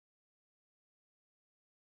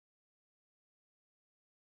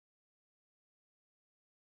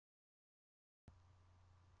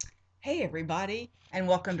Hey everybody, and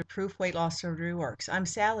welcome to Proof Weight Loss Surgery Works. I'm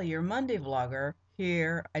Sally, your Monday vlogger,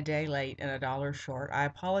 here a day late and $1 short. I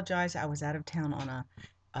apologize, I was out of town on a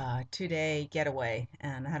 2-day getaway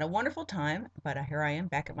and I had a wonderful time, but here I am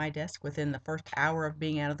back at my desk within the first hour of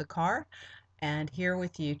being out of the car and here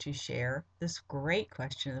with you to share this great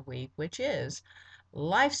question of the week, which is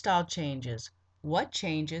lifestyle changes. What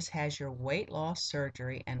changes has your weight loss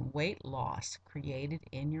surgery and weight loss created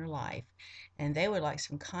in your life? And they would like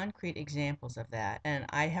some concrete examples of that. And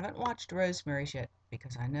I haven't watched Rosemary's yet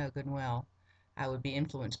because I know good and well I would be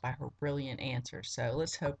influenced by her brilliant answers. So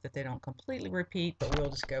let's hope that they don't completely repeat, but we'll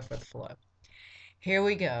just go for the flow. Here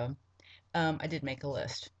we go. I did make a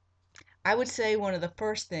list. I would say one of the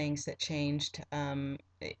first things that changed,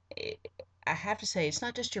 I have to say, it's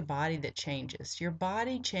not just your body that changes. Your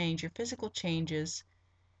body change, your physical changes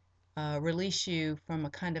release you from a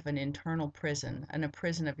kind of an internal prison, and a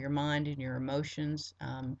prison of your mind and your emotions.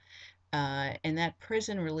 And that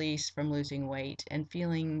prison release from losing weight and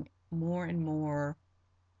feeling more and more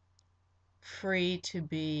free to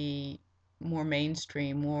be more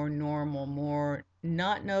mainstream, more normal, more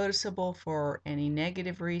not noticeable for any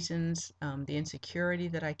negative reasons. The insecurity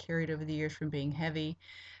that I carried over the years from being heavy,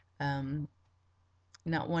 um,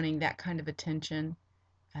 not wanting that kind of attention.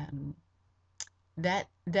 Um, that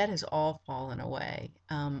has all fallen away.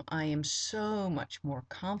 I am so much more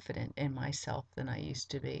confident in myself than I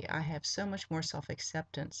used to be. I have so much more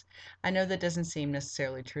self-acceptance. I know that doesn't seem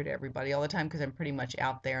necessarily true to everybody all the time because I'm pretty much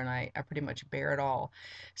out there and I pretty much bear it all.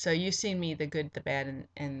 So you've seen me the good, the bad,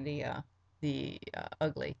 and the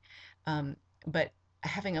ugly. Um, but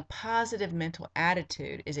having a positive mental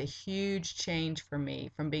attitude is a huge change for me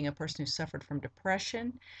from being a person who suffered from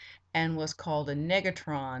depression and was called a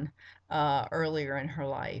negatron earlier in her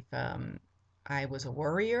life. I was a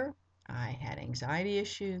worrier. I had anxiety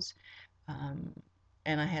issues. Um,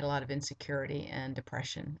 and I had a lot of insecurity and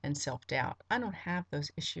depression and self-doubt. I don't have those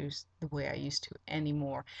issues the way I used to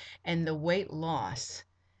anymore. And the weight loss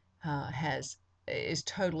has is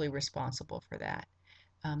totally responsible for that.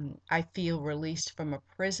 I feel released from a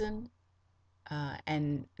prison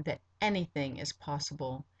and that anything is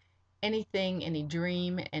possible, anything, any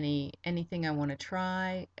dream, anything I want to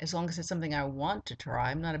try, as long as it's something I want to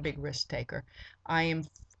try. I'm not a big risk taker. I am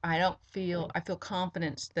I don't feel I feel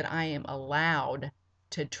confidence that I am allowed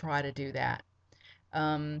to try to do that.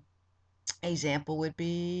 Um, Example would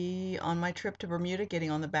be on my trip to Bermuda, getting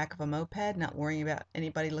on the back of a moped, not worrying about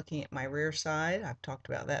anybody looking at my rear side. I've talked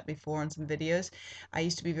about that before on some videos. I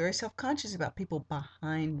used to be very self-conscious about people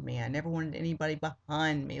behind me. I never wanted anybody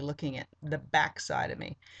behind me looking at the back side of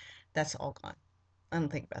me. That's all gone. I don't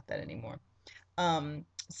think about that anymore.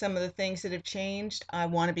 Some of the things that have changed, I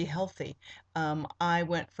want to be healthy. I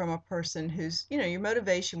went from a person who's, your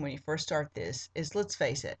motivation when you first start this is, let's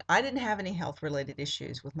face it, I didn't have any health related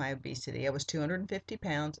issues with my obesity. I was 250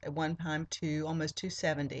 pounds at one time to almost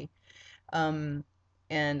 270. Um,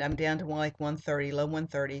 and I'm down to like 130, low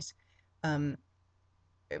 130s. Um,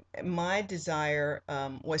 my desire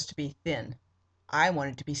was to be thin. I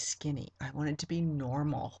wanted to be skinny. I wanted to be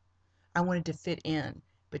normal. I wanted to fit in.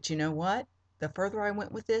 But you know what? The further I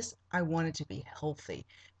went with this, I wanted to be healthy.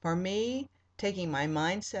 For me, taking my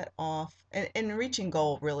mindset off and reaching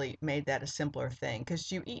goal really made that a simpler thing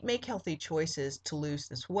because you make healthy choices to lose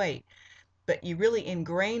this weight, but you really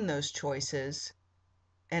ingrain those choices.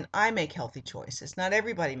 And I make healthy choices. Not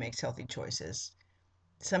everybody makes healthy choices.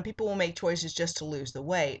 Some people will make choices just to lose the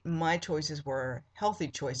weight. My choices were healthy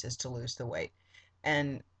choices to lose the weight.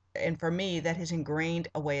 And and for me, that has ingrained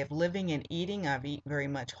a way of living and eating. I've eaten very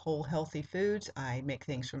much whole, healthy foods. I make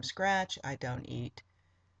things from scratch. I don't eat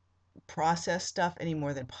processed stuff any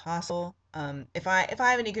more than possible. If I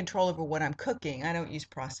have any control over what I'm cooking, I don't use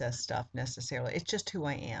processed stuff necessarily. It's just who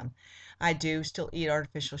I am. I do still eat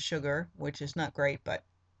artificial sugar, which is not great, but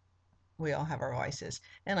we all have our vices.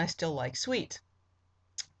 And I still like sweets,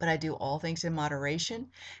 but I do all things in moderation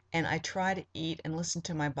and I try to eat and listen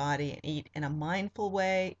to my body and eat in a mindful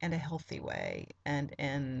way and a healthy way and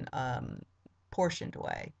in portioned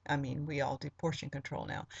way. I mean, we all do portion control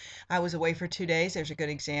now. I was away for 2 days. There's a good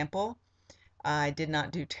example. I did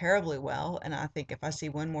not do terribly well, and I think if I see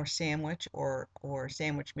one more sandwich or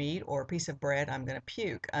sandwich meat or a piece of bread, I'm gonna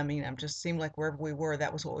puke. I mean, I'm just seemed like wherever we were,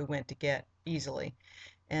 that was what we went to get easily.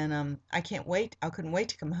 And I can't wait. I couldn't wait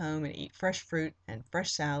to come home and eat fresh fruit and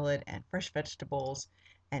fresh salad and fresh vegetables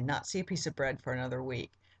and not see a piece of bread for another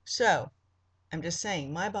week. So I'm just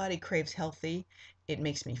saying, my body craves healthy. It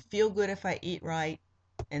makes me feel good if I eat right,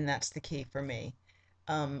 and that's the key for me.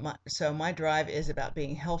 So my drive is about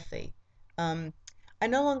being healthy. Um, I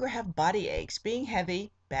no longer have body aches. Being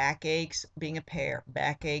heavy back aches, being a pair,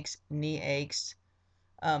 back aches, knee aches.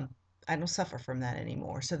 Um, I don't suffer from that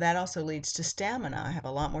anymore. So that also leads to stamina. I have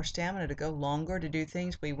a lot more stamina to go longer to do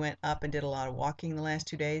things. We went up and did a lot of walking the last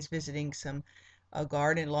 2 days, visiting some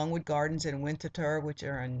Longwood Gardens in Winterthur, which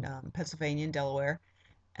are in Pennsylvania and Delaware.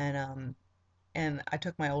 And I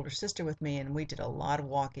took my older sister with me, and we did a lot of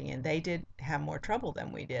walking, and they did have more trouble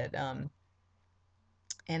than we did.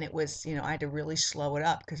 And it was, I had to really slow it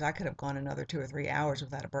up because I could have gone another 2 or 3 hours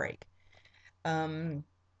without a break. Um,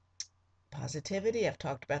 Positivity, I've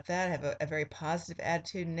talked about that. I have a very positive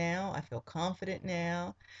attitude now. I feel confident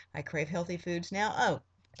now. I crave healthy foods now. Oh,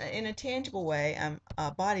 in a tangible way, I'm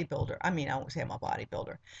a bodybuilder. I mean, I won't say I'm a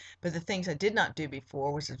bodybuilder, but the things I did not do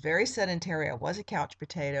before was very sedentary. I was a couch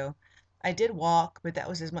potato. I did walk, but that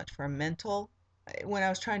was as much for a mental. When I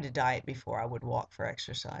was trying to diet before, I would walk for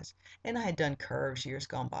exercise, and I had done curves years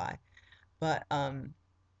gone by. But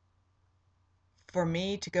for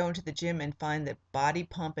me to go into the gym and find that body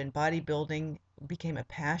pump and bodybuilding became a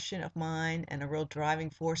passion of mine and a real driving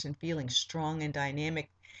force in feeling strong and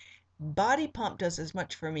dynamic. Body pump does as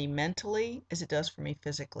much for me mentally as it does for me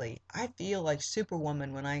physically. I feel like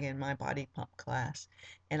Superwoman when I get in my body pump class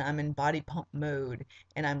and I'm in body pump mode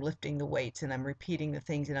and I'm lifting the weights and I'm repeating the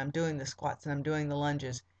things and I'm doing the squats and I'm doing the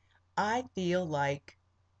lunges. I feel like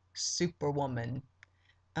Superwoman.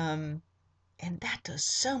 Um, and that does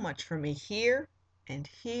so much for me here and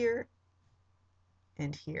here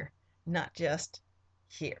and here, not just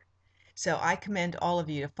here. So I commend all of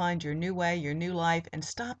you to find your new way, your new life, and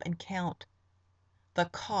stop and count the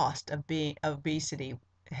cost of being obesity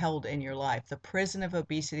held in your life, the prison of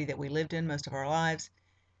obesity that we lived in most of our lives.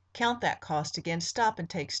 Count that cost again, stop and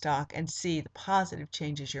take stock and see the positive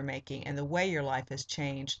changes you're making and the way your life has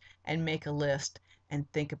changed, and make a list and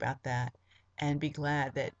think about that and be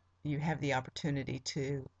glad that you have the opportunity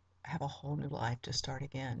to have a whole new life to start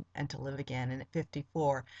again and to live again. And at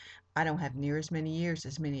 54, I don't have near as many years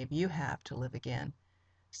as many of you have to live again.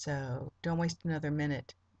 So don't waste another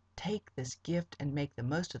minute. Take this gift and make the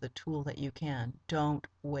most of the tool that you can. Don't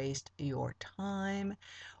waste your time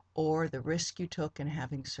or the risk you took in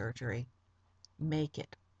having surgery. Make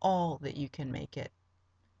it all that you can make it.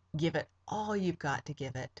 Give it all you've got to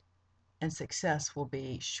give it, and success will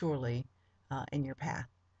be surely in your path.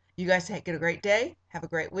 You guys get a great day, have a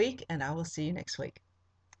great week, and I will see you next week.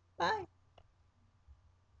 Bye.